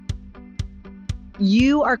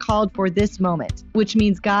You are called for this moment, which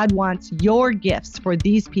means God wants your gifts for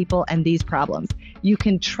these people and these problems. You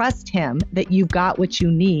can trust him that you've got what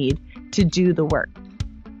you need to do the work.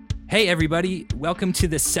 Hey, everybody. Welcome to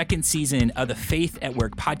the second season of the Faith at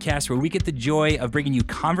Work podcast, where we get the joy of bringing you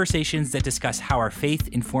conversations that discuss how our faith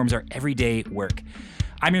informs our everyday work.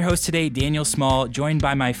 I'm your host today, Daniel Small, joined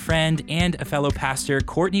by my friend and a fellow pastor,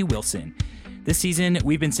 Courtney Wilson. This season,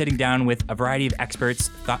 we've been sitting down with a variety of experts,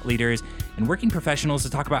 thought leaders, and working professionals to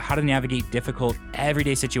talk about how to navigate difficult,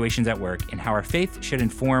 everyday situations at work and how our faith should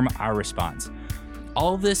inform our response.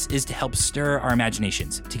 All of this is to help stir our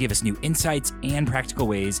imaginations, to give us new insights and practical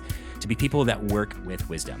ways to be people that work with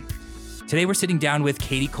wisdom. Today, we're sitting down with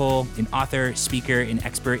Kadi Cole, an author, speaker, and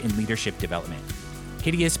expert in leadership development.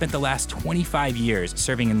 Kadi has spent the last 25 years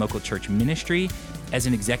serving in local church ministry as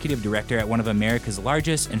an executive director at one of America's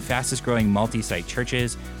largest and fastest growing multi-site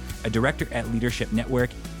churches, a director at Leadership Network,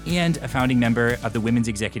 and a founding member of the Women's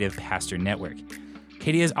Executive Pastor Network.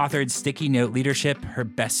 Kadi has authored Sticky Note Leadership, her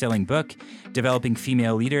best-selling book, Developing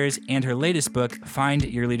Female Leaders, and her latest book, Find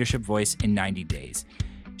Your Leadership Voice in 90 Days.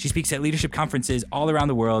 She speaks at leadership conferences all around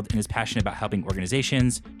the world and is passionate about helping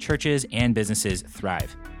organizations, churches, and businesses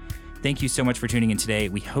thrive. Thank you so much for tuning in today.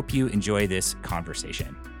 We hope you enjoy this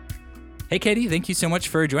conversation. Hey, Kadi, thank you so much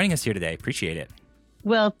for joining us here today. Appreciate it.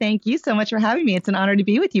 Well, thank you so much for having me. It's an honor to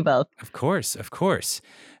be with you both. Of course.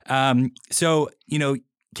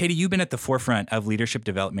 Kadi, you've been at the forefront of leadership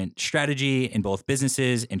development strategy in both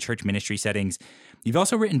businesses and church ministry settings. You've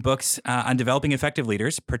also written books on developing effective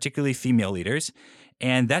leaders, particularly female leaders.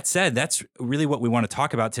 And that said, that's really what we want to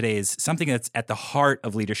talk about today is something that's at the heart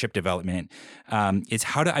of leadership development. Is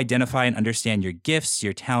how to identify and understand your gifts,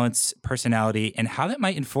 your talents, personality, and how that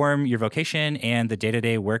might inform your vocation and the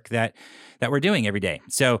day-to-day work that we're doing every day.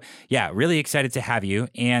 So yeah, really excited to have you.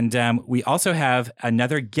 And we also have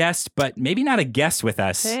another guest, but maybe not a guest with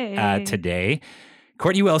us today.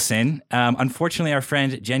 Courtney Wilson. Unfortunately, our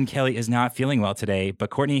friend Jen Kelly is not feeling well today, but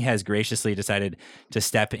Courtney has graciously decided to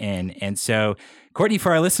step in. And so, Courtney,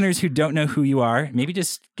 for our listeners who don't know who you are, maybe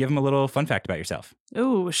just give them a little fun fact about yourself.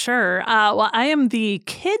 Oh, sure. Well, I am the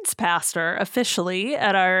kids pastor officially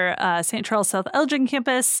at our St. Charles South Elgin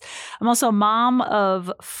campus. I'm also a mom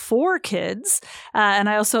of 4 kids, and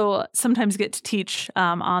I also sometimes get to teach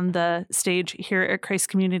on the stage here at Christ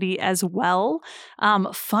Community as well.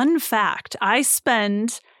 Fun fact, I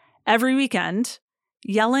spend every weekend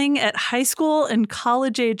yelling at high school and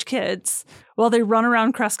college-age kids while they run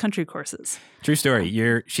around cross-country courses. True story.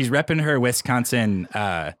 She's repping her Wisconsin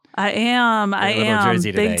I am.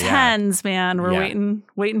 Jersey today, Big Tens, man. We're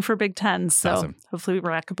waiting for Big Tens. So awesome. Hopefully we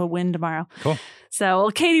rack up a win tomorrow. Cool. So,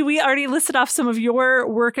 well, Kadi, we already listed off some of your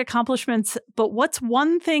work accomplishments, but what's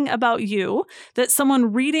one thing about you that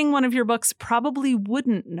someone reading one of your books probably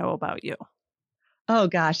wouldn't know about you? Oh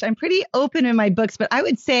gosh, I'm pretty open in my books, but I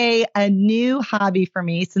would say a new hobby for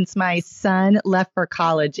me since my son left for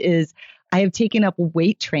college is I have taken up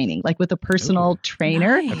weight training, like with a personal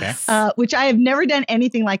trainer, Nice. Which I have never done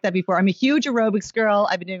anything like that before. I'm a huge aerobics girl.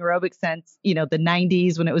 I've been doing aerobics since, the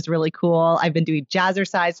 90s when it was really cool. I've been doing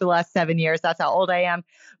jazzercise for the last 7 years. That's how old I am.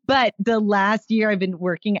 But the last year I've been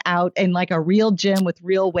working out in like a real gym with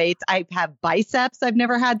real weights. I have biceps. I've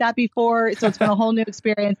never had that before. So it's been a whole new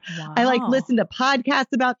experience. Wow. I listen to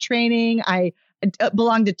podcasts about training. I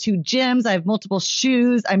belong to 2 gyms. I have multiple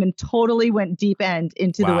shoes. Totally went deep end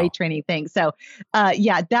into the weight training thing. So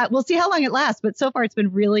that we'll see how long it lasts, but so far it's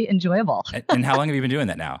been really enjoyable. And how long have you been doing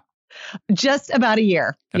that now? Just about a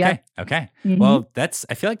year. Okay. Yep. Okay. Mm-hmm. Well,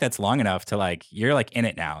 I feel like that's long enough to you're in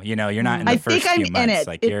it now. You're not in the first few months.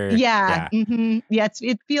 I think I'm in it. Yeah. Mm-hmm. Yeah.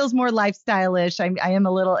 It feels more lifestyle-ish. I am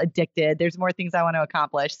a little addicted. There's more things I want to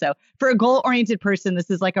accomplish. So for a goal-oriented person, this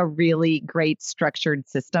is like a really great structured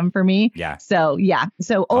system for me. Yeah. So yeah.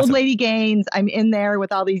 So Awesome. Old lady gains, I'm in there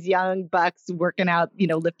with all these young bucks working out,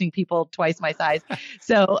 lifting people twice my size.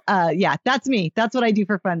 So that's me. That's what I do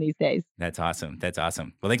for fun these days. That's awesome.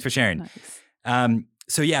 Well, thanks for sharing. Nice.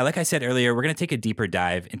 So yeah, like I said earlier, we're going to take a deeper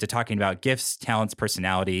dive into talking about gifts, talents,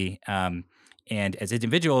 personality, and as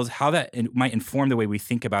individuals, how that might inform the way we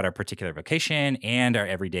think about our particular vocation and our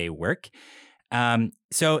everyday work.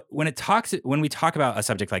 So when we talk about a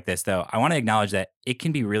subject like this, though, I want to acknowledge that it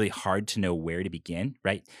can be really hard to know where to begin,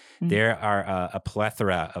 right? Mm-hmm. There are a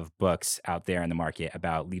plethora of books out there in the market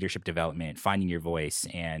about leadership development, finding your voice,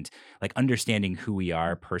 and understanding who we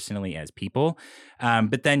are personally as people.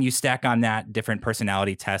 But then you stack on that different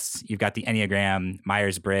personality tests. You've got the Enneagram,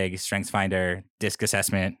 Myers-Briggs, StrengthsFinder, DISC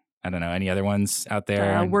assessment, I don't know, any other ones out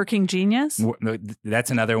there? Working Genius.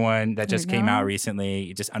 That's another one that just came out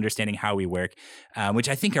recently, just understanding how we work, which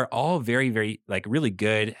I think are all very, very like really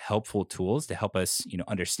good, helpful tools to help us,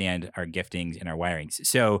 understand our giftings and our wirings.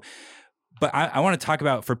 So, but I want to talk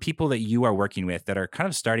about for people that you are working with that are kind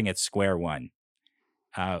of starting at square one,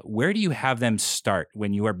 where do you have them start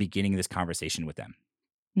when you are beginning this conversation with them?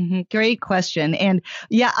 Great question. And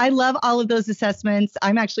yeah, I love all of those assessments.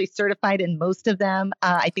 I'm actually certified in most of them.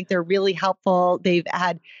 I think they're really helpful. They've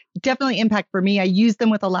had definitely impact for me. I use them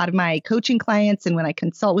with a lot of my coaching clients and when I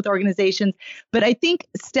consult with organizations. But I think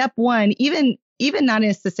step one, even not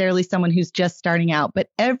necessarily someone who's just starting out, but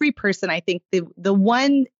every person, I think the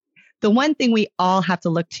one thing we all have to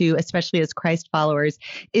look to, especially as Christ followers,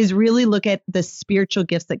 is really look at the spiritual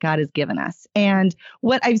gifts that God has given us. And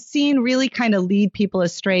what I've seen really kind of lead people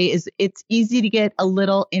astray is it's easy to get a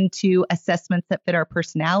little into assessments that fit our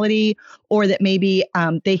personality, or that maybe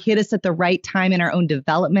they hit us at the right time in our own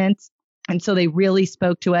development. And so they really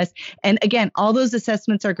spoke to us. And again, all those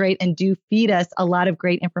assessments are great and do feed us a lot of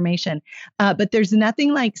great information. But there's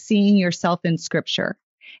nothing like seeing yourself in Scripture.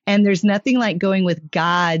 And there's nothing like going with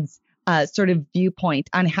God's sort of viewpoint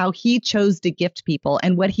on how he chose to gift people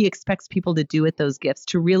and what he expects people to do with those gifts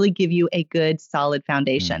to really give you a good, solid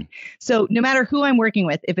foundation. So no matter who I'm working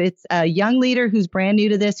with, if it's a young leader who's brand new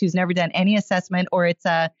to this, who's never done any assessment, or it's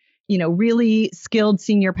a really skilled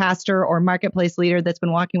senior pastor or marketplace leader that's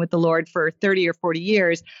been walking with the Lord for 30 or 40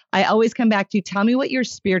 years, I always come back to tell me what your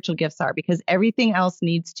spiritual gifts are, because everything else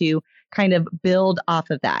needs to kind of build off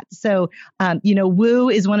of that. So, woo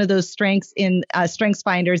is one of those strengths in Strengths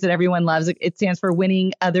Finders that everyone loves. It stands for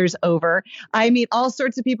winning others over. I meet all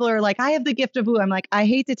sorts of people who are like, I have the gift of woo. I'm like, I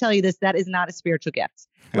hate to tell you this, that is not a spiritual gift.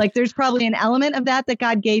 Like there's probably an element of that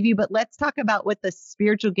God gave you, but let's talk about what the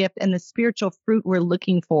spiritual gift and the spiritual fruit we're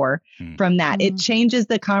looking for from that. It changes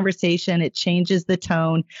the conversation. It changes the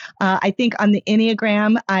tone. I think on the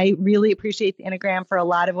Enneagram, I really appreciate the Enneagram for a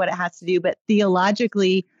lot of what it has to do, but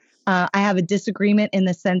theologically, I have a disagreement in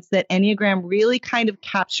the sense that Enneagram really kind of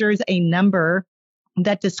captures a number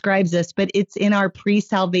that describes us, but it's in our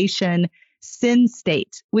pre-salvation sin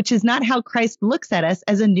state, which is not how Christ looks at us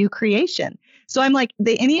as a new creation. So I'm like,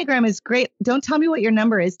 the Enneagram is great. Don't tell me what your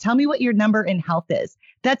number is. Tell me what your number in health is.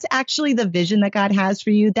 That's actually the vision that God has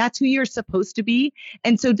for you. That's who you're supposed to be.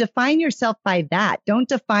 And so define yourself by that. Don't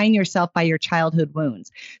define yourself by your childhood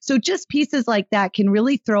wounds. So just pieces like that can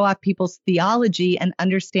really throw off people's theology and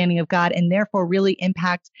understanding of God, and therefore really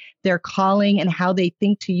impact their calling and how they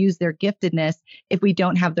think to use their giftedness if we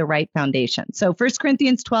don't have the right foundation. So 1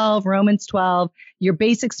 Corinthians 12, Romans 12, your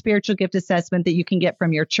basic spiritual gift assessment that you can get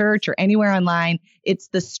from your church or anywhere online, it's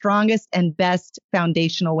the strongest and best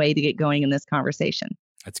foundational way to get going in this conversation.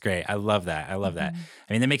 That's great. I love that. I love that.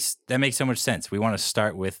 I mean, that makes so much sense. We want to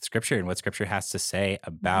start with Scripture and what Scripture has to say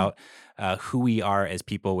about who we are as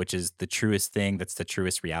people, which is the truest thing. That's the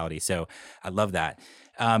truest reality. So I love that.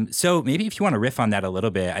 So maybe if you want to riff on that a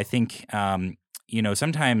little bit, I think,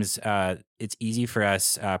 sometimes it's easy for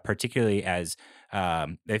us, particularly as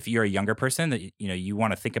if you're a younger person, that you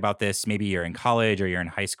want to think about this. Maybe you're in college or you're in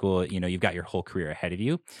high school. You've got your whole career ahead of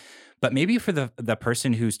you. But maybe for the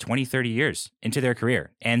person who's 20, 30 years into their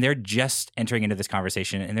career and they're just entering into this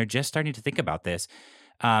conversation and they're just starting to think about this,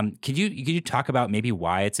 could you talk about maybe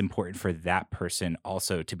why it's important for that person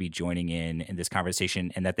also to be joining in this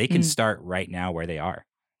conversation, and that they can start right now where they are?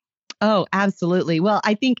 Oh, absolutely. Well,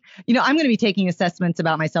 I think, I'm going to be taking assessments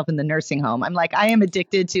about myself in the nursing home. I'm like, I am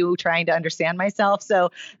addicted to trying to understand myself. So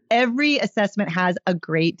every assessment has a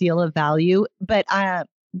great deal of value, but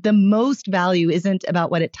the most value isn't about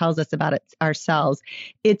what it tells us about ourselves.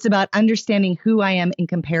 It's about understanding who I am in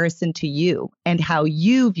comparison to you and how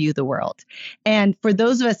you view the world. And for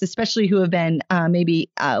those of us, especially who have been maybe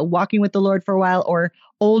walking with the Lord for a while, or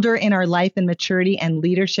older in our life and maturity and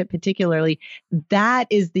leadership particularly, that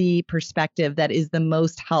is the perspective that is the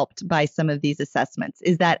most helped by some of these assessments,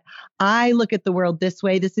 is that I look at the world this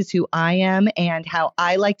way. This is who I am and how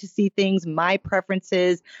I like to see things, my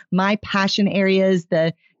preferences, my passion areas.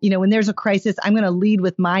 When there's a crisis, I'm going to lead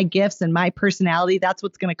with my gifts and my personality. That's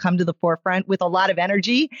what's going to come to the forefront with a lot of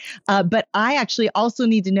energy. But I actually also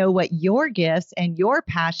need to know what your gifts and your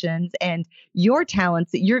passions and your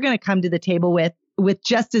talents that you're going to come to the table with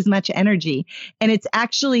just as much energy. And it's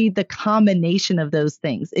actually the combination of those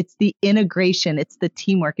things. It's the integration. It's the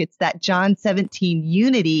teamwork. It's that John 17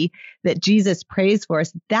 unity that Jesus prays for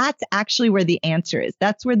us. That's actually where the answer is.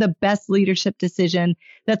 That's where the best leadership decision,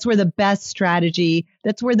 that's where the best strategy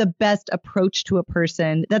That's where the best approach to a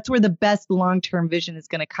person, that's where the best long-term vision is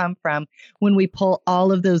going to come from when we pull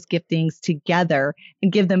all of those giftings together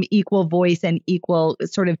and give them equal voice and equal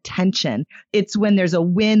sort of tension. It's when there's a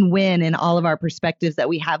win-win in all of our perspectives that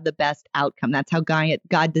we have the best outcome. That's how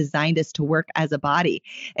God designed us to work as a body.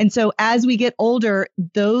 And so as we get older,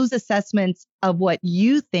 those assessments of what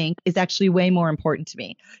you think is actually way more important to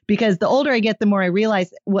me, because the older I get, the more I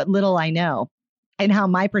realize what little I know and how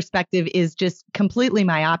my perspective is just completely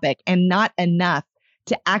myopic and not enough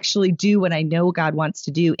to actually do what I know God wants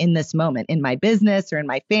to do in this moment, in my business or in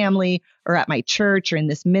my family or at my church or in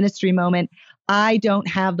this ministry moment. I don't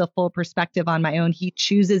have the full perspective on my own. He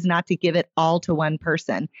chooses not to give it all to one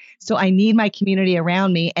person. So I need my community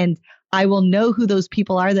around me, and I will know who those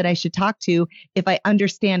people are that I should talk to if I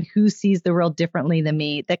understand who sees the world differently than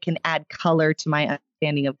me, that can add color to my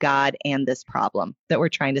understanding of God and this problem that we're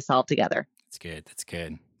trying to solve together. That's good. That's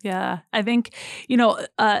good. Yeah, I think,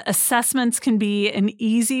 assessments can be an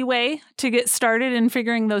easy way to get started in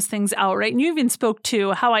figuring those things out, right? And you even spoke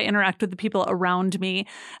to how I interact with the people around me.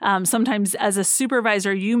 Sometimes as a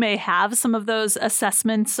supervisor, you may have some of those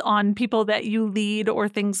assessments on people that you lead or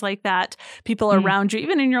things like that, people around you,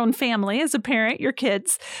 even in your own family as a parent, your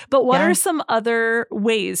kids. But what are some other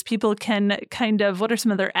ways people can what are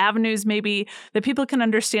some other avenues maybe that people can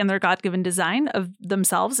understand their God-given design of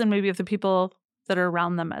themselves and maybe of the people that are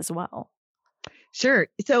around them as well? Sure.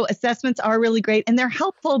 So assessments are really great, and they're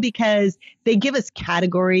helpful because they give us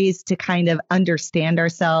categories to kind of understand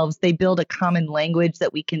ourselves. They build a common language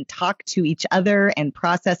that we can talk to each other and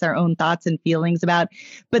process our own thoughts and feelings about.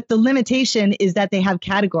 But the limitation is that they have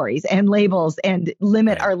categories and labels and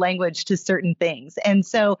limit our language to certain things. And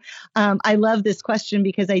so I love this question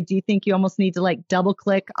because I do think you almost need to like double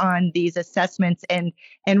click on these assessments and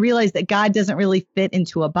realize that God doesn't really fit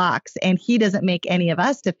into a box, and he doesn't make any of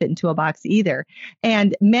us to fit into a box either.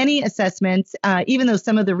 And many assessments, even though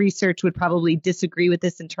some of the research would probably disagree with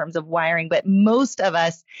this in terms of wiring, but most of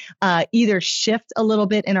us either shift a little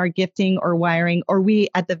bit in our gifting or wiring, or we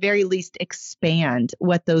at the very least expand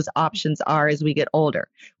what those options are as we get older.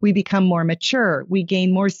 We become more mature. We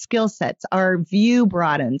gain more skill sets. Our view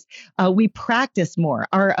broadens. We practice more.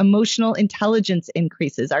 Our emotional intelligence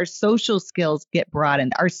increases. Our social skills get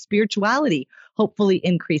broadened. Our spirituality hopefully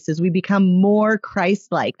increases. We become more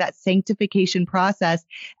Christ-like. That sanctification process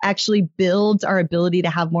actually builds our ability to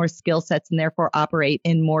have more skill sets and therefore operate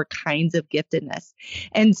in more kinds of giftedness.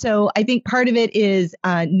 And so I think part of it is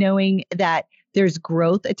knowing that there's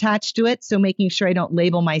growth attached to it. So making sure I don't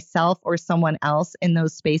label myself or someone else in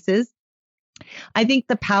those spaces. I think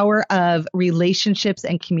the power of relationships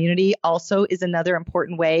and community also is another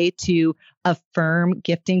important way to affirm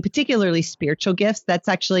gifting, particularly spiritual gifts. That's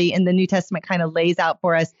actually in the New Testament kind of lays out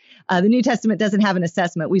for us. The New Testament doesn't have an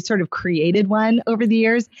assessment. We've sort of created one over the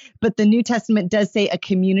years, but the New Testament does say a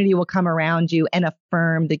community will come around you and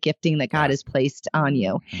affirm the gifting that God has placed on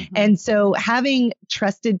you. Mm-hmm. And so having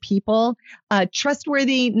trusted people,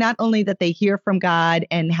 trustworthy, not only that they hear from God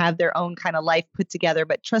and have their own kind of life put together,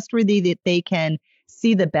 but trustworthy that they can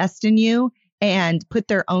see the best in you and put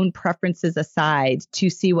their own preferences aside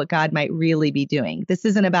to see what God might really be doing. This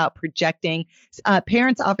isn't about projecting.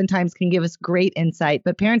 Parents oftentimes can give us great insight,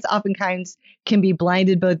 but parents oftentimes can be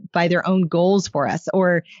blinded by their own goals for us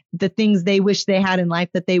or the things they wish they had in life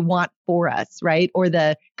that they want for us, right? Or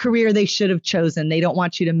the career they should have chosen. They don't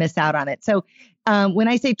want you to miss out on it. So when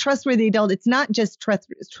I say trustworthy adult, it's not just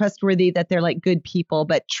trustworthy that they're like good people,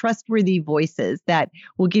 but trustworthy voices that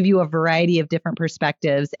will give you a variety of different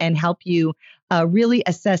perspectives and help you really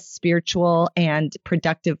assess spiritual and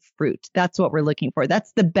productive fruit. That's what we're looking for.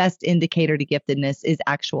 That's the best indicator to giftedness is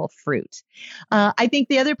actual fruit. I think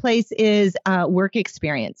the other place is work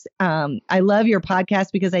experience. I love your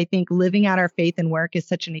podcast because I think living out our faith and work is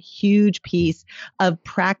such a huge piece of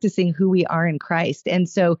practicing who we are in Christ. And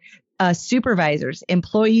so supervisors,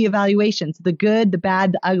 employee evaluations, the good, the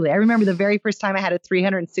bad, the ugly. I remember the very first time I had a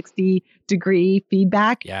 360-degree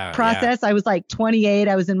feedback process. Yeah. I was like 28.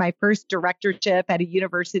 I was in my first directorship at a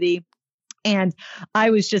university. And I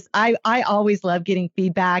was just, I always love getting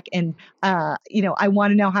feedback and, I want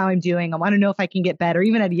to know how I'm doing. I want to know if I can get better.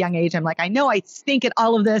 Even at a young age, I'm like, I know I stink at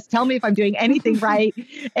all of this. Tell me if I'm doing anything right.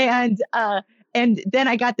 And then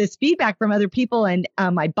I got this feedback from other people, and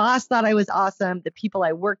my boss thought I was awesome. The people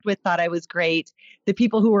I worked with thought I was great. The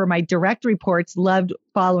people who were my direct reports loved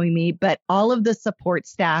following me, but all of the support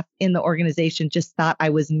staff in the organization just thought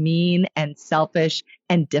I was mean and selfish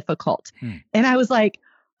and difficult. And I was like,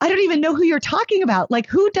 I don't even know who you're talking about. Like,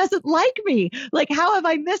 who doesn't like me? Like, how have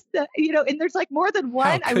I missed the, and there's like more than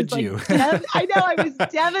one. How could you? I know, I was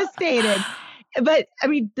devastated. But I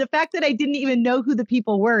mean, the fact that I didn't even know who the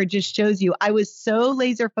people were just shows you I was so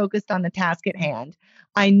laser focused on the task at hand.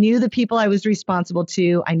 I knew the people I was responsible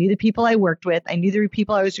to. I knew the people I worked with. I knew the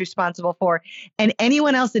people I was responsible for. And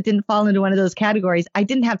anyone else that didn't fall into one of those categories, I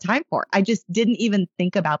didn't have time for. I just didn't even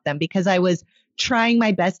think about them because I was trying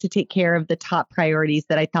my best to take care of the top priorities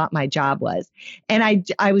that I thought my job was. And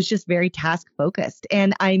I was just very task focused,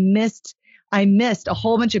 and I missed a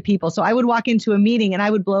whole bunch of people. So I would walk into a meeting and I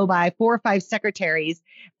would blow by 4 or 5 secretaries.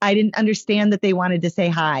 I didn't understand that they wanted to say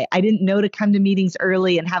hi. I didn't know to come to meetings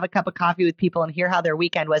early and have a cup of coffee with people and hear how their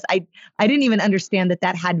weekend was. I didn't even understand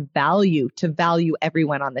that had value to value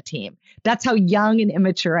everyone on the team. That's how young and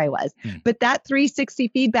immature I was. But that 360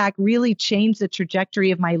 feedback really changed the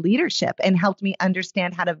trajectory of my leadership and helped me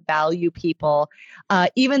understand how to value people,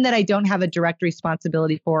 even that I don't have a direct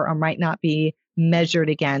responsibility for or might not be measured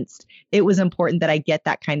against. It was important that I get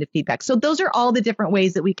that kind of feedback. So those are all the different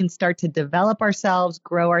ways that we can start to develop ourselves,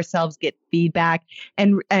 grow ourselves, get feedback,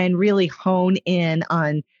 and really hone in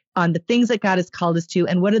on the things that God has called us to,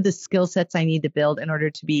 and what are the skill sets I need to build in order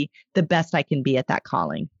to be the best I can be at that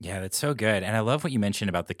calling. Yeah, that's so good. And I love what you mentioned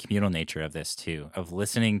about the communal nature of this too, of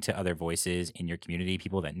listening to other voices in your community,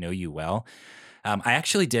 people that know you well. I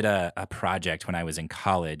actually did a project when I was in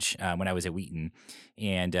college, when I was at Wheaton.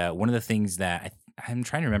 And one of the things that I'm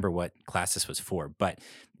trying to remember what class this was for, but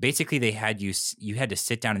basically they had you had to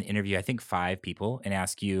sit down and interview, I think 5 people, and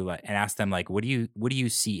ask them like, what do you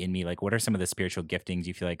see in me? Like, what are some of the spiritual giftings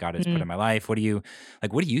you feel like God has put in my life? What do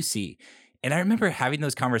you see? And I remember having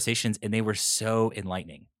those conversations, and they were so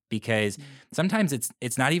enlightening. Because sometimes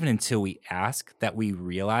it's not even until we ask that we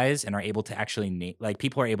realize and are able to actually name, like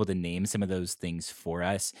people are able to name some of those things for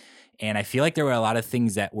us. And I feel like there were a lot of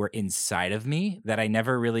things that were inside of me that I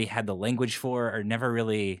never really had the language for, or never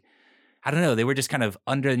really, I don't know, they were just kind of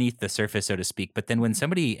underneath the surface, so to speak. But then when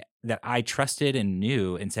somebody that I trusted and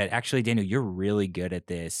knew and said, actually, Daniel, you're really good at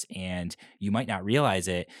this and you might not realize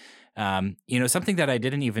it. Something that I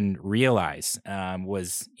didn't even realize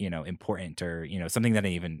was, important, or, something that I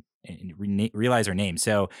even realize or name.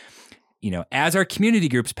 So, as our community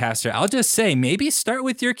groups pastor, I'll just say, maybe start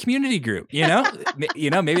with your community group,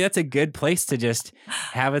 maybe that's a good place to just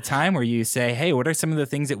have a time where you say, hey, what are some of the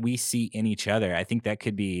things that we see in each other? I think that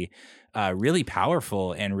could be really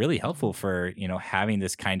powerful and really helpful for, having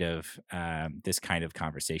this kind of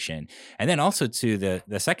conversation. And then also to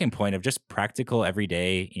the second point of just practical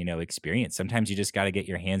everyday, experience. Sometimes you just got to get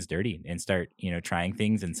your hands dirty and start, trying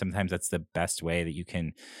things. And sometimes that's the best way that you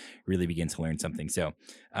can really begin to learn something. So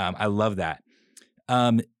I love that.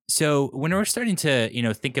 So when we're starting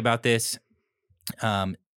to, think about this,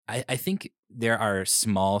 I think there are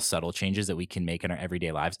small, subtle changes that we can make in our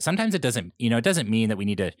everyday lives. Sometimes it doesn't mean that we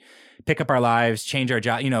need to pick up our lives, change our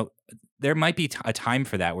job. There might be a time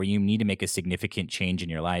for that where you need to make a significant change in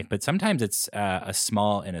your life, but sometimes it's a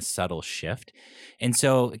small and a subtle shift. And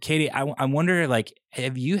so, Katie, I wonder, like,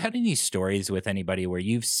 have you had any stories with anybody where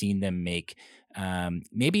you've seen them make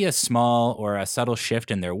maybe a small or a subtle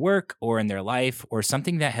shift in their work or in their life, or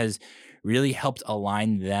something that has really helped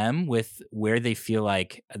align them with where they feel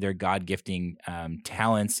like their God-gifting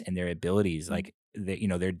talents and their abilities, like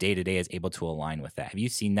their day-to-day is able to align with that? Have you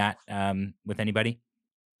seen that with anybody?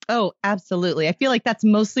 Oh, absolutely. I feel like that's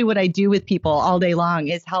mostly what I do with people all day long,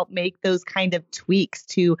 is help make those kind of tweaks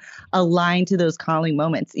to align to those calling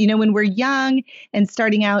moments. When we're young and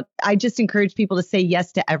starting out, I just encourage people to say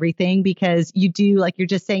yes to everything, because you do, like you're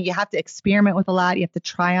just saying, you have to experiment with a lot. You have to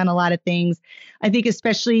try on a lot of things. I think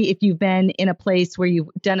especially if you've been in a place where you've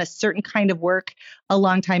done a certain kind of work a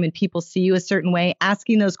long time and people see you a certain way,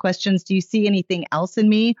 asking those questions, do you see anything else in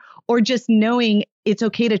me? Or just knowing it's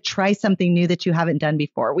okay to try something new that you haven't done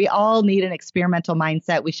before. We all need an experimental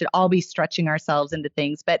mindset. We should all be stretching ourselves into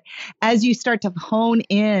things. But as you start to hone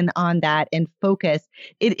in on that and focus,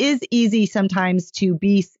 it is easy sometimes to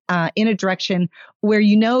be in a direction where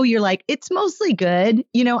you're like, it's mostly good.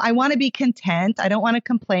 I want to be content. I don't want to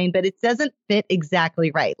complain, but it doesn't fit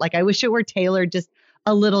exactly right. Like, I wish it were tailored just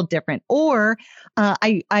a little different. Or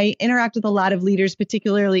I interact with a lot of leaders,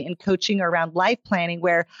 particularly in coaching or around life planning,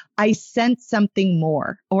 where I sense something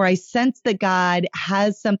more, or I sense that God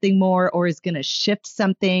has something more, or is going to shift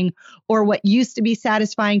something, or what used to be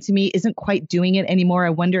satisfying to me isn't quite doing it anymore.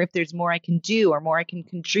 I wonder if there's more I can do, or more I can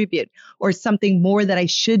contribute, or something more that I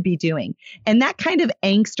should be doing. And that kind of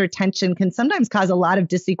angst or tension can sometimes cause a lot of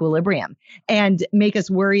disequilibrium and make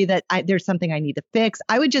us worry that there's something I need to fix.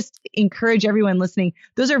 I would just encourage everyone listening,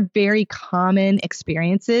 something. Those are very common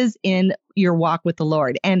experiences in your walk with the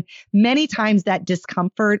Lord. And many times that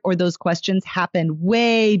discomfort or those questions happen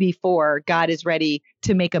way before God is ready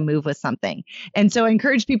to make a move with something. And so I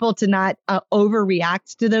encourage people to not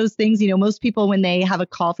overreact to those things. Most people, when they have a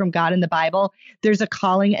call from God in the Bible, there's a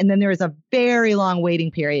calling, and then there is a very long waiting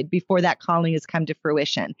period before that calling has come to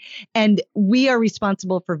fruition. And we are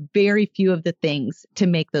responsible for very few of the things to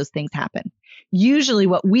make those things happen. Usually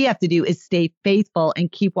what we have to do is stay faithful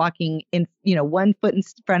and keep walking in, one foot in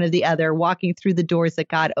front of the other, walking through the doors that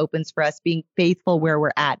God opens for us, being faithful where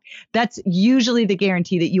we're at. That's usually the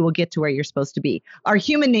guarantee that you will get to where you're supposed to be. Our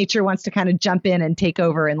human nature wants to kind of jump in and take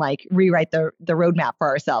over and like rewrite the roadmap for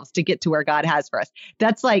ourselves to get to where God has for us.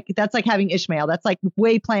 That's like having Ishmael. That's like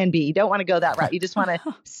way plan B. You don't want to go that route. You just want to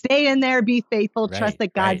stay in there, be faithful, trust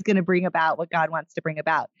that God's going to bring about what God wants to bring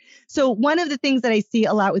about. So one of the things that I see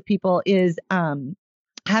a lot with people is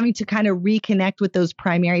having to kind of reconnect with those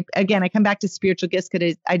primary, again, I come back to spiritual gifts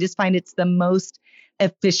because I just find it's the most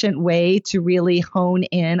efficient way to really hone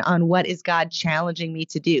in on what is God challenging me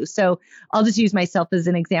to do. So I'll just use myself as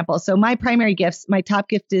an example. So my primary gifts, my top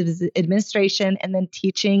gift is administration, and then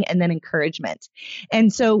teaching, and then encouragement.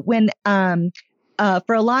 And so when,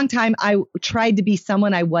 for a long time, I tried to be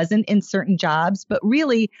someone I wasn't in certain jobs, but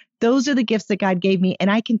really those are the gifts that God gave me,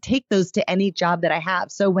 and I can take those to any job that I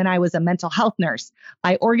have. So when I was a mental health nurse,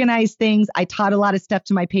 I organized things. I taught a lot of stuff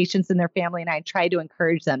to my patients and their family, and I tried to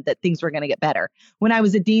encourage them that things were going to get better. When I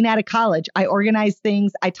was a dean at a college, I organized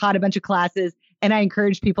things. I taught a bunch of classes, and I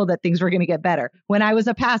encouraged people that things were going to get better. When I was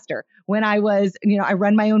a pastor, when I was, I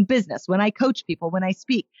run my own business, when I coach people, when I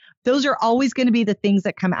speak, those are always going to be the things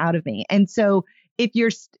that come out of me. And so if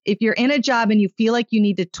you're in a job and you feel like you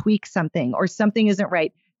need to tweak something or something isn't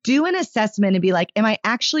right, do an assessment and be like, am I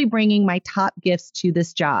actually bringing my top gifts to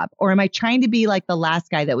this job? Or am I trying to be like the last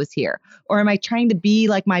guy that was here? Or am I trying to be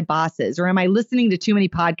like my bosses? Or am I listening to too many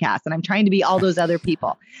podcasts and I'm trying to be all those other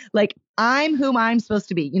people? Like, I'm whom I'm supposed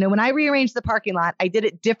to be. When I rearranged the parking lot, I did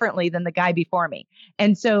it differently than the guy before me.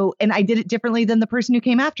 And I did it differently than the person who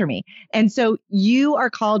came after me. And so you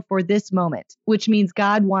are called for this moment, which means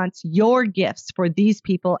God wants your gifts for these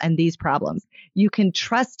people and these problems. You can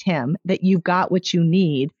trust him that you've got what you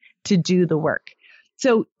need to do the work.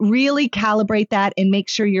 So really calibrate that and make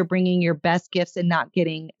sure you're bringing your best gifts and not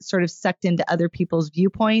getting sort of sucked into other people's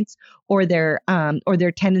viewpoints or their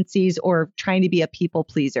tendencies or trying to be a people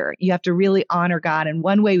pleaser. You have to really honor God. And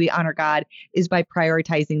one way we honor God is by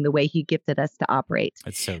prioritizing the way he gifted us to operate.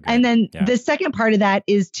 That's so good. And then the second part of that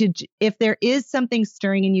is if there is something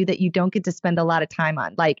stirring in you that you don't get to spend a lot of time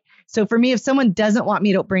on, so for me, if someone doesn't want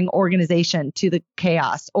me to bring organization to the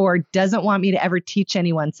chaos or doesn't want me to ever teach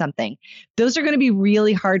anyone something, those are going to be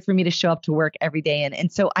really hard for me to show up to work every day in.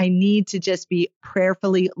 And so I need to just be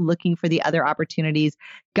prayerfully looking for the other opportunities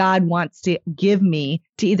God wants to give me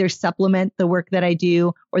to either supplement the work that I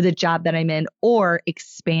do or the job that I'm in or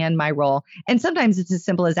expand my role. And sometimes it's as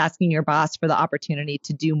simple as asking your boss for the opportunity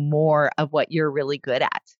to do more of what you're really good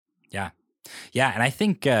at. Yeah. Yeah. And I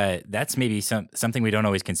think that's maybe something we don't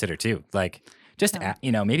always consider too. Like, just,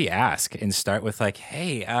 maybe ask and start with like,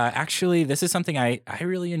 hey, actually, this is something I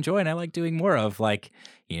really enjoy and I like doing more of. Like,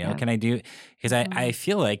 can I do? Because I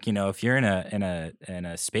feel like, if you're in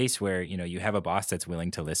a space where, you have a boss that's willing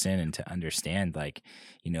to listen and to understand, like,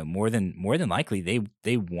 more than likely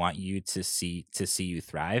they want you to see you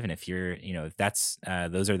thrive. And if you're, if that's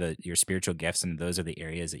those are your spiritual gifts and those are the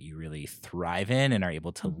areas that you really thrive in and are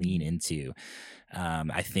able to lean into.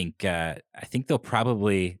 I think they'll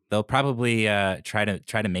probably try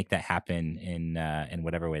to make that happen in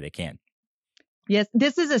whatever way they can. Yes,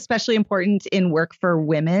 this is especially important in work for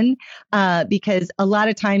women because a lot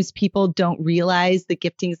of times people don't realize the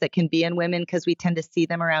giftings that can be in women because we tend to see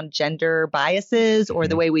them around gender biases or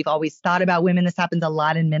the way we've always thought about women. This happens a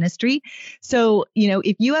lot in ministry. So,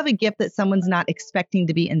 if you have a gift that someone's not expecting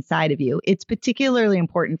to be inside of you, it's particularly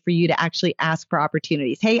important for you to actually ask for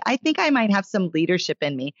opportunities. Hey, I think I might have some leadership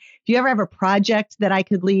in me. If you ever have a project that I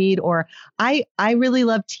could lead, or I really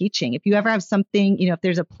love teaching. If you ever have something, if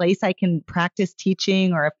there's a place I can practice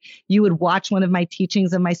teaching, or if you would watch one of my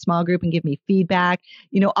teachings of my small group and give me feedback,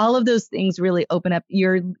 all of those things really open up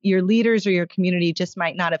your leaders or your community just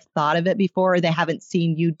might not have thought of it before, or they haven't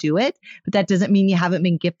seen you do it, but that doesn't mean you haven't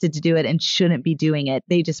been gifted to do it and shouldn't be doing it.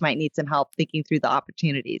 They just might need some help thinking through the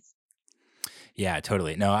opportunities. Yeah,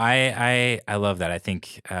 totally. No, I love that. I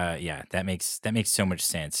think, that makes so much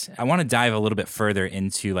sense. I want to dive a little bit further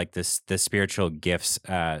into like the spiritual gifts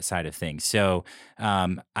side of things. So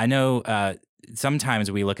I know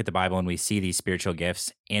sometimes we look at the Bible and we see these spiritual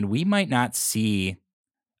gifts and we might not see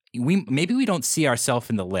maybe we don't see ourselves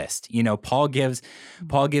in the list. Paul gives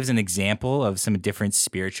an example of some different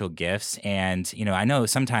spiritual gifts. And, I know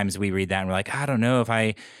sometimes we read that and we're like, I don't know if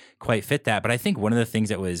I quite fit that. But I think one of the things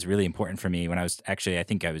that was really important for me when I was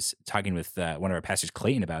talking with one of our pastors,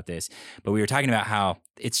 Clayton, about this, but we were talking about how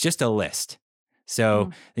it's just a list.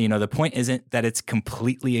 So, the point isn't that it's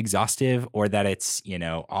completely exhaustive or that it's,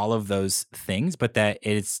 all of those things, but that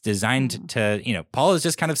it's designed to, Paul is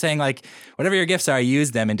just kind of saying like, whatever your gifts are,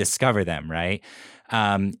 use them and discover them, right?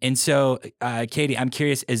 And so, Katie, I'm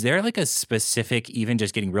curious, is there like a specific, even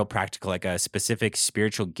just getting real practical, like a specific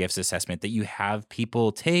spiritual gifts assessment that you have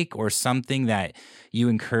people take or something that you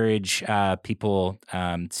encourage people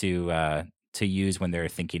to use when they're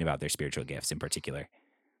thinking about their spiritual gifts in particular?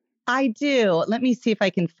 I do. Let me see if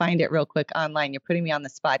I can find it real quick online. You're putting me on the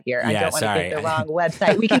spot here. I don't want to get the wrong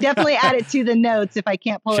website. We can definitely add it to the notes if I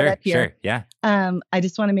can't pull it up here. Sure, yeah. I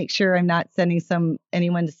just want to make sure I'm not sending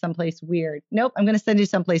anyone to someplace weird. Nope, I'm going to send you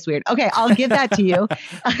someplace weird. Okay, I'll give that to you,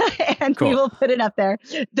 and cool. We will put it up there.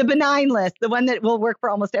 The benign list, the one that will work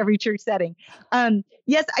for almost every church setting.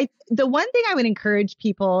 Yes, the one thing I would encourage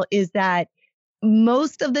people is that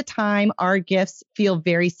most of the time our gifts feel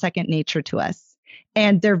very second nature to us.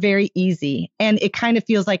 And they're very easy. And it kind of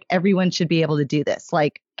feels like everyone should be able to do this.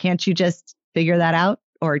 Like, can't you just figure that out?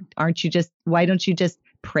 Or why don't you just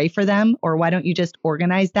pray for them? Or why don't you just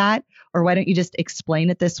organize that? Or why don't you just explain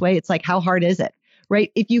it this way? It's like, how hard is it?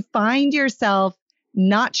 Right? If you find yourself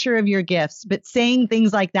not sure of your gifts, but saying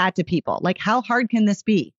things like that to people, like, how hard can this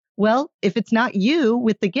be? Well, if it's not you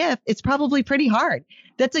with the gift, it's probably pretty hard.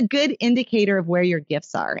 That's a good indicator of where your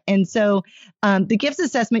gifts are. And so the gifts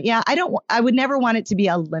assessment, I would never want it to be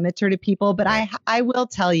a limiter to people, but I will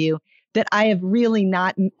tell you that I have really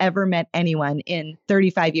not ever met anyone in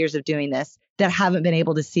 35 years of doing this that haven't been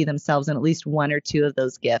able to see themselves in at least one or two of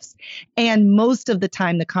those gifts. And most of the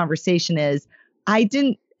time the conversation is, I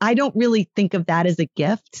don't really think of that as a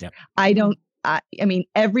gift. Yep.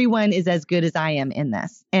 Everyone is as good as I am in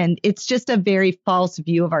this. And it's just a very false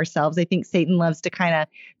view of ourselves. I think Satan loves to kind of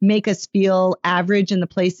make us feel average in the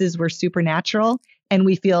places we're supernatural. And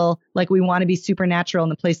we feel like we want to be supernatural in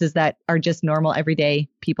the places that are just normal, everyday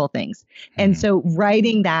people things. And so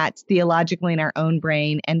writing that theologically in our own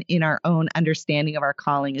brain and in our own understanding of our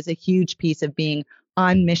calling is a huge piece of being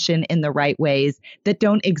on mission in the right ways that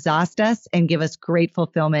don't exhaust us and give us great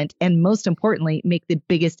fulfillment. And most importantly, make the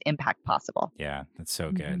biggest impact possible. Yeah, that's so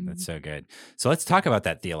good. That's so good. So let's talk about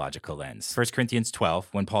that theological lens. 1 Corinthians 12,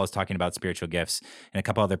 when Paul is talking about spiritual gifts, and a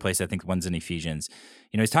couple other places, I think one's in Ephesians,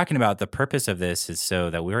 he's talking about the purpose of this is so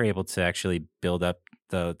that we're able to actually build up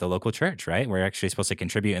the local church, right? We're actually supposed to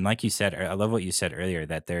contribute. And like you said, I love what you said earlier,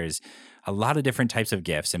 that there's a lot of different types of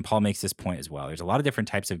gifts. And Paul makes this point as well. There's a lot of different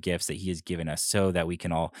types of gifts that he has given us so that we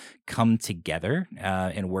can all come together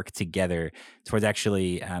and work together towards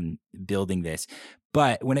actually building this.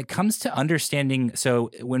 But when it comes to understanding, so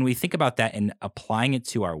when we think about that and applying it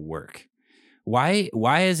to our work, why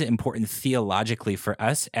is it important theologically for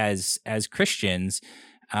us as Christians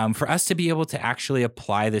for us to be able to actually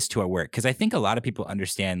apply this to our work? Because I think a lot of people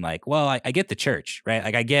understand, like, well, I get the church, right?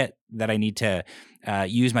 Like, I get that I need to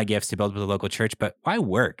use my gifts to build up the local church, but why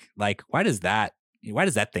work? Like, why does that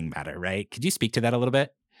thing matter, right? Could you speak to that a little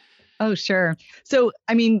bit? Oh, sure. So,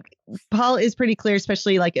 Paul is pretty clear,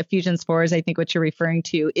 especially like Ephesians 4 is, I think, what you're referring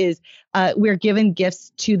to is we're given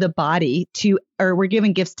gifts to the body we're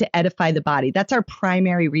given gifts to edify the body. That's our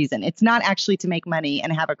primary reason. It's not actually to make money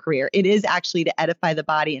and have a career. It is actually to edify the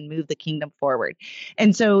body and move the kingdom forward.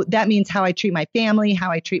 And so that means how I treat my family, how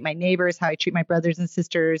I treat my neighbors, how I treat my brothers and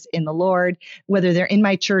sisters in the Lord, whether they're in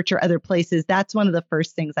my church or other places. That's one of the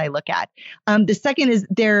first things I look at. The second is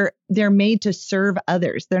they're made to serve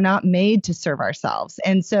others. They're not made to serve ourselves.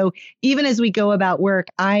 And so even as we go about work,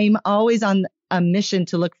 I'm always on a mission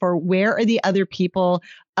to look for where are the other people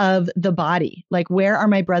of the body? Like, where are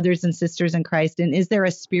my brothers and sisters in Christ? And is there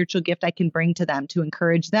a spiritual gift I can bring to them to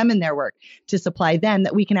encourage them in their work, to supply them,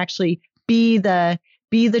 that we can actually be the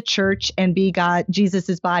church and be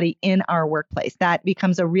Jesus's body in our workplace? That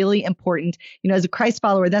becomes a really important, as a Christ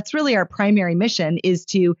follower, that's really our primary mission, is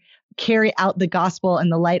to carry out the gospel and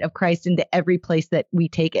the light of Christ into every place that we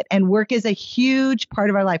take it. And work is a huge part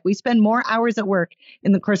of our life. We spend more hours at work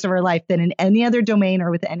in the course of our life than in any other domain or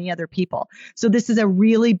with any other people. So this is a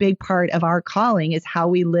really big part of our calling, is how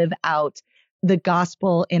we live out the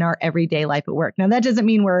gospel in our everyday life at work. Now, that doesn't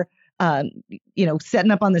mean we're,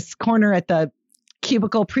 setting up on this corner at the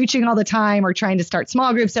cubicle preaching all the time or trying to start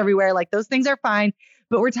small groups everywhere. Like, those things are fine,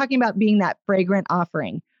 but we're talking about being that fragrant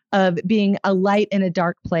offering of being a light in a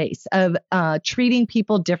dark place, of treating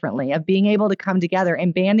people differently, of being able to come together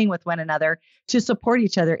and banding with one another to support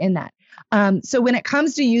each other in that. So when it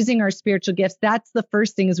comes to using our spiritual gifts, that's the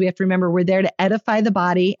first thing is we have to remember we're there to edify the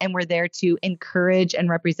body and we're there to encourage and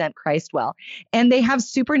represent Christ well. And they have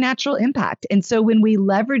supernatural impact. And so when we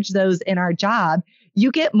leverage those in our job,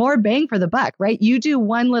 you get more bang for the buck, right? You do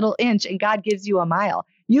one little inch and God gives you a mile.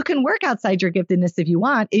 You can work outside your giftedness if you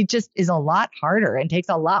want. It just is a lot harder and takes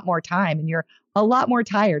a lot more time and you're a lot more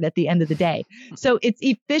tired at the end of the day. So it's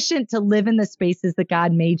efficient to live in the spaces that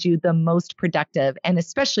God made you the most productive and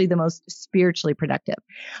especially the most spiritually productive.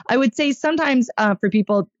 I would say sometimes for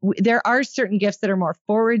people, there are certain gifts that are more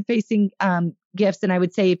forward-facing gifts. And I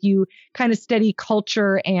would say if you kind of study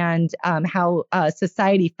culture and how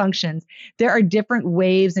society functions, there are different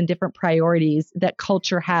waves and different priorities that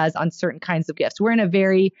culture has on certain kinds of gifts. We're in a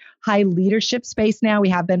very high leadership space now. We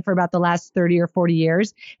have been for about the last 30 or 40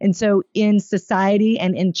 years. And so in society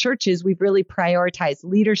and in churches, we've really prioritized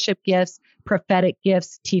leadership gifts, prophetic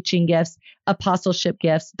gifts, teaching gifts, apostleship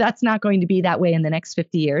gifts. That's not going to be that way in the next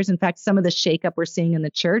 50 years. In fact, some of the shakeup we're seeing in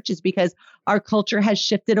the church is because our culture has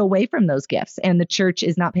shifted away from those gifts and the church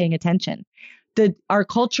is not paying attention. Our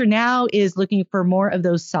culture now is looking for more of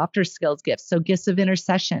those softer skills gifts. So gifts of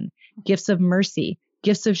intercession, gifts of mercy,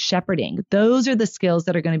 gifts of shepherding. Those are the skills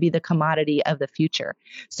that are going to be the commodity of the future.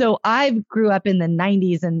 So I grew up in the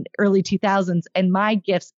 90s and early 2000s, and my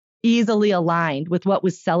gifts easily aligned with what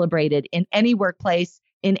was celebrated in any workplace,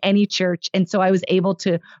 in any church. And so I was able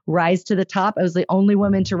to rise to the top. I was the only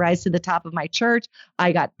woman to rise to the top of my church.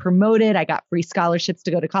 I got promoted. I got free scholarships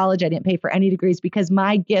to go to college. I didn't pay for any degrees because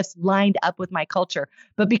my gifts lined up with my culture.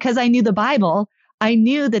 But because I knew the Bible, I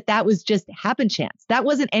knew that that was just happen chance. That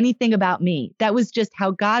wasn't anything about me. That was just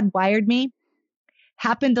how God wired me,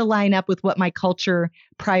 happened to line up with what my culture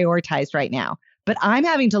prioritized right now. But I'm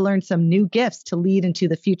having to learn some new gifts to lead into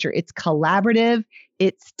the future. It's collaborative,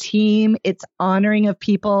 it's team, it's honoring of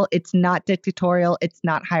people, it's not dictatorial, it's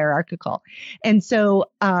not hierarchical. And so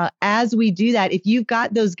as we do that, if you've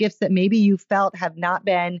got those gifts that maybe you felt have not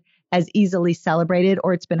been as easily celebrated,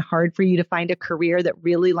 or it's been hard for you to find a career that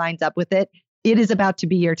really lines up with it, it is about to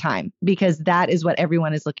be your time because that is what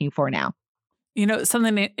everyone is looking for now. You know,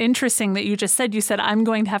 something interesting that you said, I'm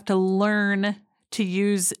going to have to learn to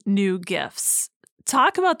use new gifts.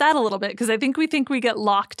 Talk about that a little bit, because I think we get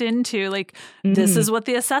locked into like, this is what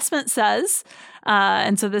the assessment says.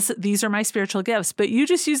 And so these are my spiritual gifts. But you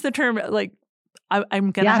just use the term like,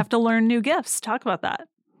 I'm going to have to learn new gifts. Talk about that.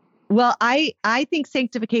 Well, I think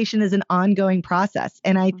sanctification is an ongoing process.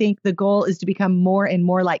 And I think the goal is to become more and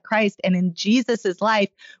more like Christ. And in Jesus's life,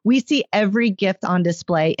 we see every gift on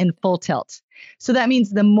display in full tilt. So that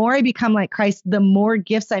means the more I become like Christ, the more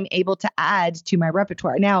gifts I'm able to add to my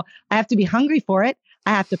repertoire. Now, I have to be hungry for it.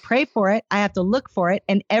 I have to pray for it. I have to look for it.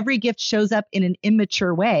 And every gift shows up in an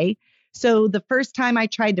immature way. So the first time I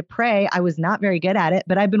tried to pray, I was not very good at it,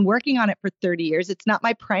 but I've been working on it for 30 years. It's not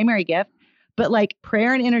my primary gift. But like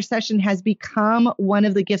prayer and intercession has become one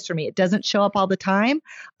of the gifts for me. It doesn't show up all the time.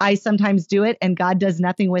 I sometimes do it and God does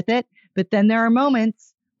nothing with it. But then there are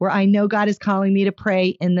moments where I know God is calling me to pray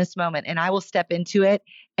in this moment and I will step into it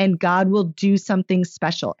and God will do something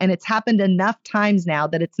special. And it's happened enough times now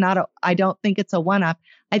that I don't think it's a one-up.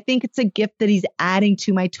 I think it's a gift that he's adding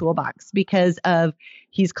to my toolbox because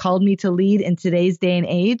he's called me to lead in today's day and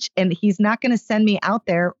age. And he's not going to send me out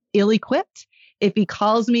there ill-equipped. If he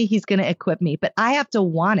calls me, he's going to equip me, but I have to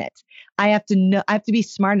want it. I have to know, I have to be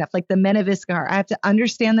smart enough, like the men of Issachar. I have to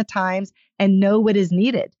understand the times and know what is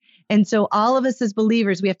needed. And so all of us as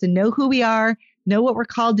believers, we have to know who we are, know what we're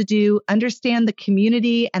called to do, understand the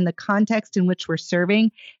community and the context in which we're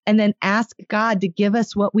serving, and then ask God to give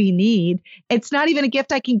us what we need. It's not even a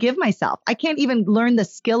gift I can give myself. I can't even learn the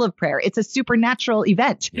skill of prayer. It's a supernatural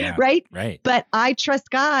event, right? But I trust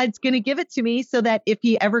God's going to give it to me so that if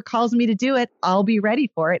he ever calls me to do it, I'll be ready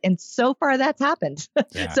for it. And so far that's happened.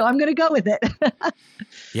 So I'm going to go with it.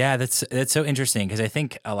 Yeah, that's so interesting because I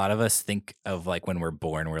think a lot of us think of like when we're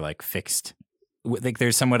born, we're like fixed. Like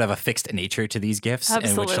there's somewhat of a fixed nature to these gifts.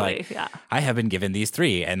 Absolutely, in which I have been given these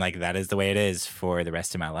three and like that is the way it is for the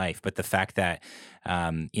rest of my life. But the fact that,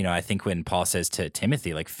 I think when Paul says to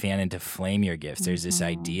Timothy, like fan into flame your gifts, there's this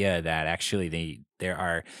idea that actually there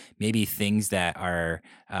are maybe things that are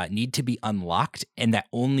need to be unlocked and that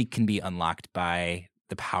only can be unlocked by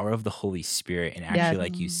the power of the Holy Spirit and actually,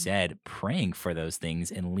 like you said, praying for those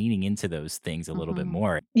things and leaning into those things a little bit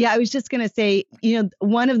more. Yeah, I was just going to say,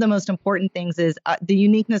 one of the most important things is the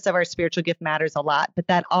uniqueness of our spiritual gift matters a lot, but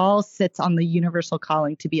that all sits on the universal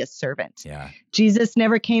calling to be a servant. Yeah. Jesus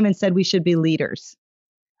never came and said we should be leaders.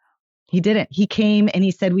 He didn't. He came and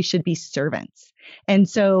he said we should be servants. And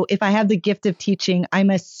so if I have the gift of teaching, I'm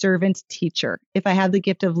a servant teacher. If I have the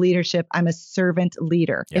gift of leadership, I'm a servant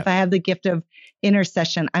leader. Yeah. If I have the gift of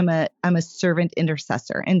intercession, I'm a servant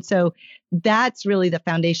intercessor. And so that's really the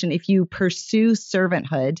foundation. If you pursue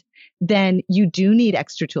servanthood, then you do need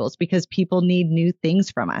extra tools because people need new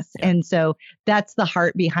things from us. Yeah. And so that's the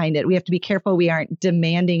heart behind it. We have to be careful we aren't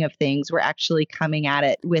demanding of things. We're actually coming at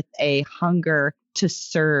it with a hunger to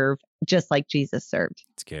serve, just like Jesus served.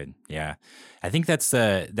 It's good. Yeah. I think that's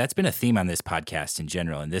been a theme on this podcast in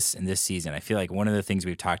general in this season. I feel like one of the things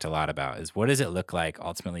we've talked a lot about is what does it look like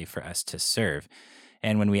ultimately for us to serve?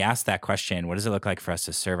 And when we ask that question, what does it look like for us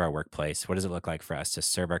to serve our workplace? What does it look like for us to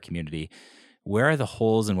serve our community? Where are the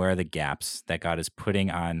holes and where are the gaps that God is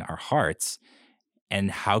putting on our hearts?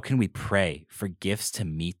 And how can we pray for gifts to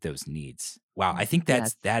meet those needs? Wow, I think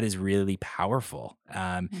that is really powerful,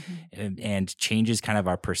 and changes kind of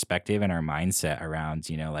our perspective and our mindset around,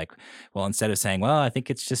 well, instead of saying, well, I think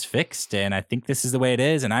it's just fixed and I think this is the way it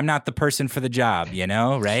is and I'm not the person for the job,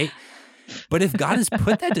 right? But if God has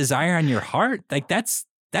put that desire on your heart, like that's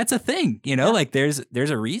a thing, like there's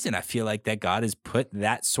a reason I feel like that God has put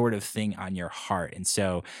that sort of thing on your heart. And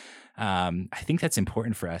so I think that's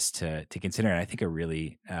important for us to consider, and I think a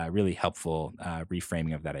really helpful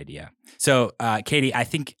reframing of that idea. So, Katie, I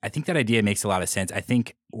think that idea makes a lot of sense. I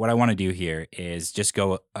think what I want to do here is just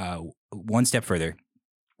go one step further,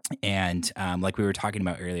 and like we were talking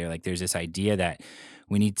about earlier, like there's this idea that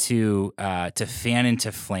we need to fan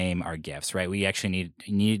into flame our gifts, right? We actually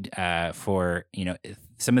need for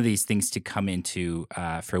some of these things to come into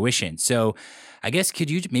fruition. So I guess could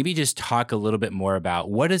you maybe just talk a little bit more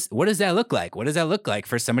about what does that look like? What does that look like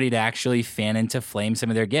for somebody to actually fan into flame some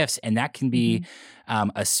of their gifts? And that can be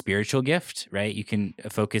a spiritual gift, right? You can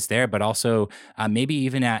focus there, but also maybe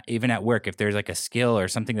even at work, if there's like a skill or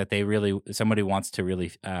something that somebody wants to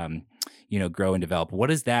really grow and develop. What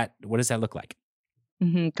does that look like?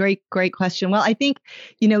 Mm-hmm. Great question. Well, I think,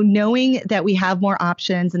 knowing that we have more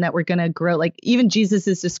options and that we're going to grow, like even Jesus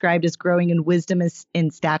is described as growing in wisdom in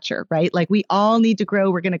stature, right? Like we all need to grow.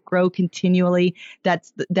 We're going to grow continually.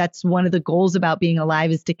 That's one of the goals about being alive,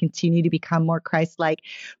 is to continue to become more Christ-like.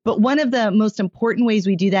 But one of the most important ways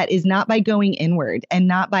we do that is not by going inward and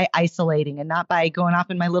not by isolating and not by going off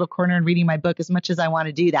in my little corner and reading my book as much as I want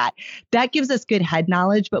to do that. That gives us good head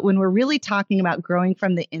knowledge. But when we're really talking about growing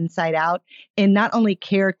from the inside out, and not only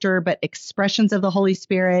character, but expressions of the Holy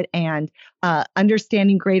Spirit and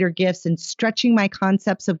understanding greater gifts and stretching my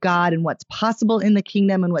concepts of God and what's possible in the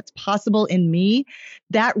kingdom and what's possible in me,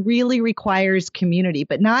 that really requires community,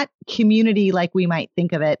 but not community like we might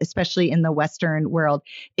think of it, especially in the Western world.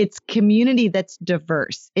 It's community that's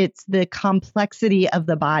diverse. It's the complexity of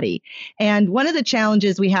the body. And one of the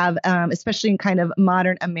challenges we have, especially in kind of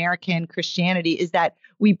modern American Christianity, is that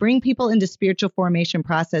we bring people into spiritual formation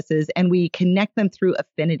processes and we connect them through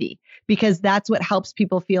affinity, because that's what helps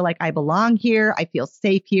people feel like I belong here. I feel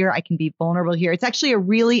safe here. I can be vulnerable here. It's actually a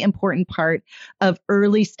really important part of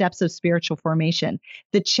early steps of spiritual formation.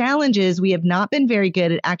 The challenge is we have not been very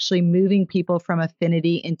good at actually moving people from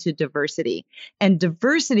affinity into diversity. And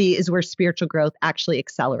diversity is where spiritual growth actually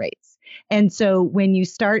accelerates. And so when you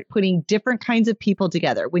start putting different kinds of people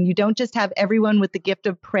together, when you don't just have everyone with the gift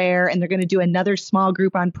of prayer and they're going to do another small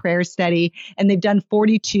group on prayer study and they've done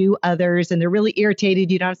 42 others and they're really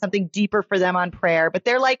irritated, you don't have something deeper for them on prayer, but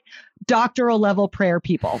they're like doctoral level prayer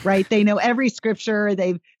people, right? They know every scripture,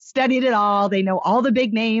 they've studied it all, they know all the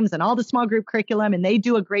big names and all the small group curriculum, and they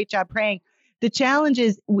do a great job praying. The challenge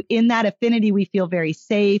is in that affinity, we feel very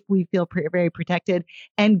safe, we feel very protected,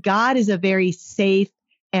 and God is a very safe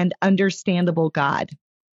and understandable God.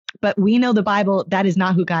 But we know the Bible, that is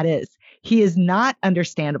not who God is. He is not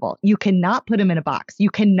understandable. You cannot put him in a box. You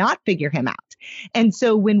cannot figure him out. And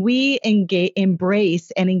so when we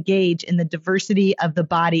embrace and engage in the diversity of the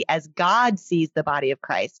body as God sees the body of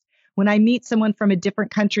Christ, when I meet someone from a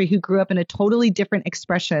different country who grew up in a totally different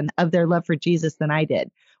expression of their love for Jesus than I did,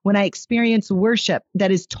 when I experience worship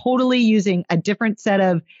that is totally using a different set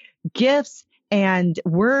of gifts and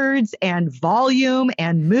words and volume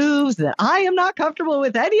and moves, that I am not comfortable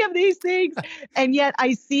with any of these things. And yet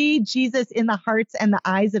I see Jesus in the hearts and the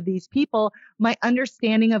eyes of these people, my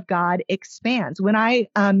understanding of God expands. When I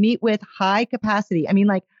meet with high capacity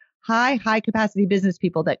business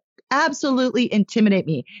people that absolutely intimidate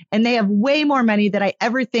me, and they have way more money than I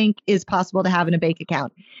ever think is possible to have in a bank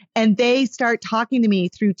account. And they start talking to me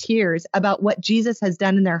through tears about what Jesus has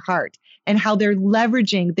done in their heart and how they're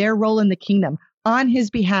leveraging their role in the kingdom on his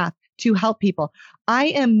behalf to help people. I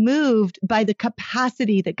am moved by the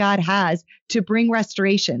capacity that God has to bring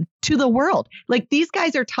restoration to the world. Like these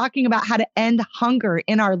guys are talking about how to end hunger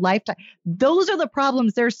in our lifetime. Those are the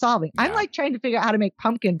problems they're solving. I'm like trying to figure out how to make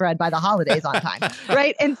pumpkin bread by the holidays on time,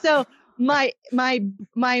 right? And so my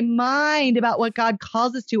mind about what God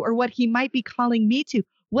calls us to, or what he might be calling me to.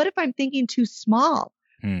 What if I'm thinking too small?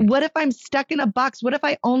 What if I'm stuck in a box? What if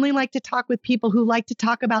I only like to talk with people who like to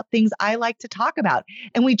talk about things I like to talk about?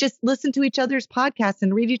 And we just listen to each other's podcasts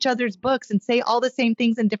and read each other's books and say all the same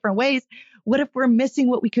things in different ways. What if we're missing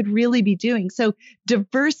what we could really be doing? So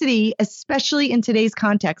diversity, especially in today's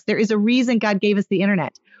context, there is a reason God gave us the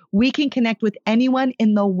internet. We can connect with anyone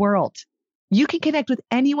in the world. You can connect with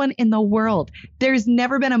anyone in the world. There's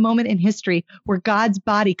never been a moment in history where God's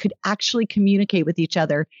body could actually communicate with each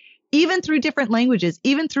other, even through different languages,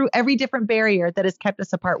 even through every different barrier that has kept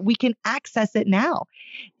us apart. We can access it now.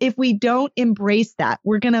 If we don't embrace that,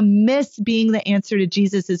 we're going to miss being the answer to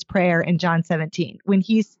Jesus's prayer in John 17. When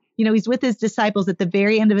he's with his disciples at the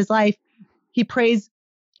very end of his life, he prays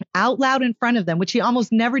out loud in front of them, which he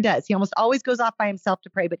almost never does. He almost always goes off by himself to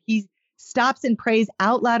pray, but he stops and prays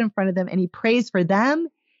out loud in front of them, and he prays for them,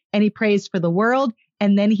 and he prays for the world,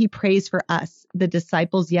 and then he prays for us, the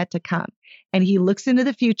disciples yet to come. And he looks into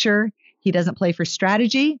the future. He doesn't pray for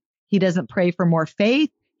strategy. He doesn't pray for more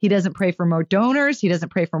faith. He doesn't pray for more donors. He doesn't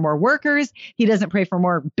pray for more workers. He doesn't pray for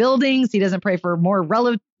more buildings. He doesn't pray for more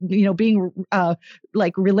being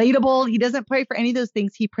like relatable. He doesn't pray for any of those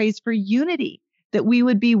things. He prays for unity, that we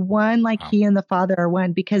would be one like he and the Father are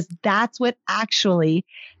one, because that's what actually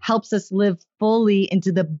helps us live fully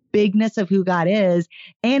into the bigness of who God is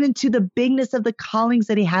and into the bigness of the callings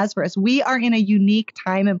that he has for us. We are in a unique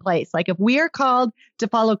time and place. Like if we are called to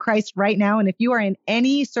follow Christ right now, and if you are in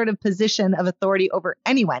any sort of position of authority over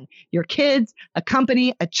anyone, your kids, a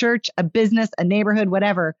company, a church, a business, a neighborhood,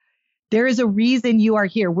 whatever, there is a reason you are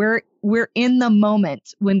here. We're in the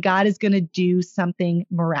moment when God is going to do something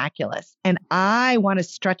miraculous. And I want to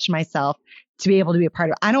stretch myself to be able to be a part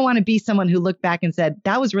of it. I don't want to be someone who looked back and said,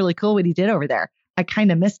 that was really cool what he did over there. I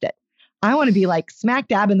kind of missed it. I want to be like smack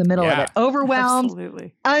dab in the middle of it, overwhelmed,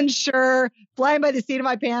 absolutely, unsure, flying by the seat of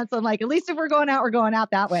my pants. I'm like, at least if we're going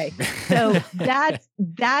out that way. So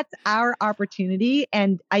that's our opportunity.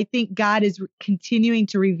 And I think God is continuing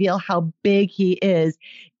to reveal how big he is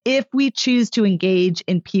if we choose to engage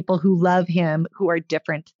in people who love him, who are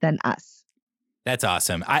different than us. That's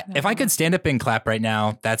awesome. If I could stand up and clap right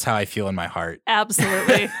now, that's how I feel in my heart.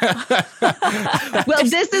 Absolutely. Well,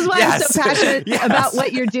 this is why I'm so passionate about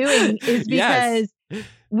what you're doing, is because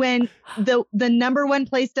when the number one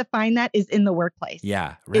place to find that is in the workplace.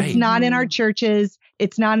 Yeah, right. It's not in our churches.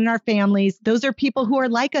 It's not in our families. Those are people who are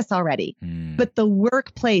like us already. But the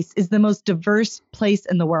workplace is the most diverse place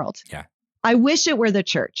in the world. Yeah. I wish it were the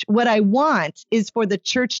church. What I want is for the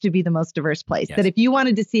church to be the most diverse place. That if you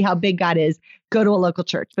wanted to see how big God is, go to a local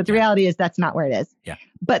church. But the reality is that's not where it is. Yeah.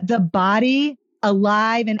 But the body,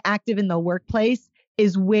 alive and active in the workplace,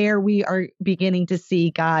 is where we are beginning to see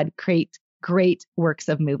God create great works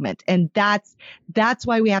of movement. And that's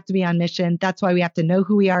why we have to be on mission. That's why we have to know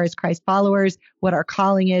who we are as Christ followers, what our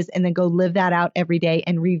calling is, and then go live that out every day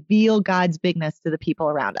and reveal God's bigness to the people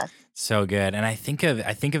around us. So good. And I think of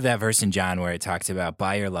that verse in John where it talks about,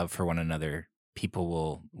 by your love for one another,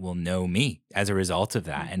 people will know me as a result of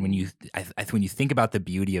that. And when you think about the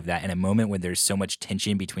beauty of that in a moment when there's so much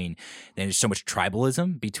tension between, there's so much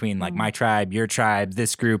tribalism between like my tribe, your tribe,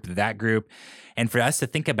 this group, that group. And for us to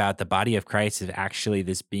think about the body of Christ as actually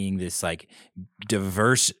this being this like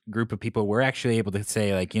diverse group of people, we're actually able to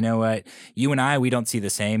say like, you know what, you and I, we don't see the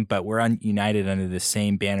same, but we're united under the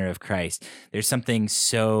same banner of Christ. There's something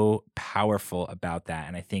so powerful about that.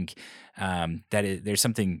 And I think there's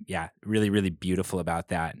something, really, really beautiful about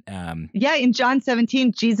that. In John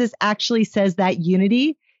 17, Jesus actually says that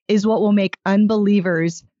unity is what will make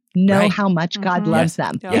unbelievers know how much God loves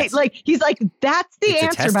them. Yes. He's like, that's the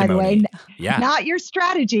answer, by the way. Yeah. Not your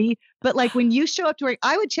strategy, but like when you show up to work,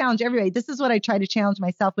 I would challenge everybody. This is what I try to challenge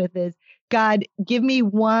myself with is, God, give me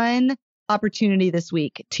one opportunity this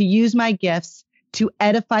week to use my gifts to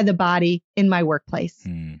edify the body in my workplace.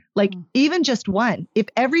 Even just one. If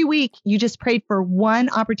every week you just prayed for one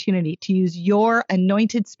opportunity to use your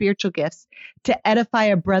anointed spiritual gifts to edify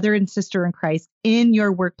a brother and sister in Christ in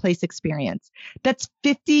your workplace experience, that's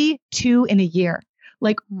 52 in a year.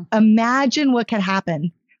 Imagine what could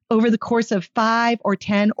happen over the course of 5 or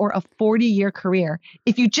 10 or a 40-year career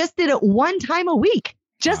if you just did it one time a week,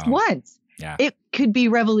 just once. Yeah. It could be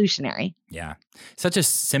revolutionary. Yeah. Such a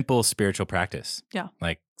simple spiritual practice. Yeah.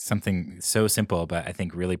 Like Something so simple, but I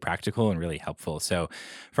think really practical and really helpful. So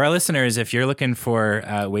for our listeners, if you're looking for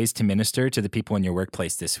ways to minister to the people in your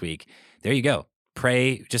workplace this week, there you go.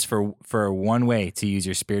 Pray just for one way to use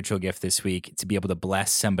your spiritual gift this week to be able to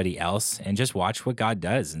bless somebody else, and just watch what God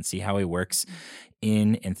does and see how he works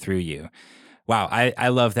in and through you. Wow, I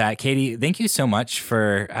love that. Kadi, thank you so much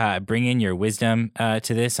for bringing your wisdom to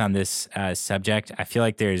this on this subject. I feel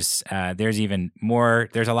like there's even more.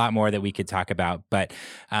 There's a lot more that we could talk about, but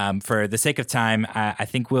for the sake of time, I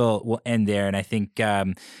think we'll end there. And I think,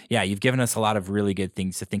 you've given us a lot of really good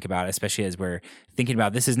things to think about, especially as we're thinking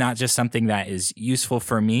about this is not just something that is useful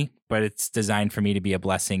for me, but it's designed for me to be a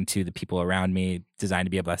blessing to the people around me, designed to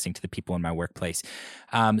be a blessing to the people in my workplace.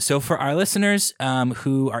 So for our listeners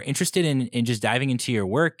who are interested in just diving into your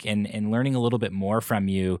work and learning a little bit more from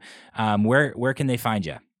you, where can they find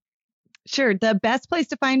you? Sure. The best place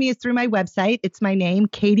to find me is through my website. It's my name,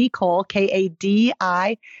 Kadi Cole,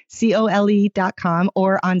 KADICOLE.com,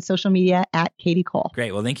 or on social media at Kadi Cole.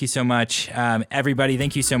 Great. Well, thank you so much. Everybody,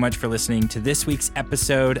 thank you so much for listening to this week's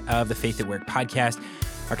episode of the Faith at Work podcast.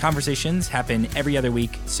 Our conversations happen every other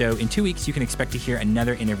week. So in 2 weeks, you can expect to hear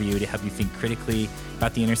another interview to help you think critically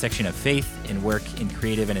about the intersection of faith and work in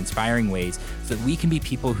creative and inspiring ways so that we can be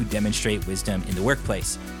people who demonstrate wisdom in the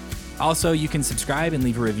workplace. Also, you can subscribe and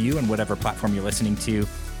leave a review on whatever platform you're listening to.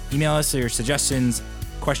 Email us your suggestions,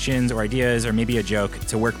 questions, or ideas, or maybe a joke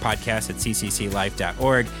to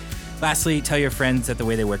workpodcast@ccclife.org. Lastly, tell your friends that the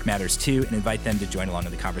way they work matters too, and invite them to join along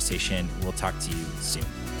in the conversation. We'll talk to you soon.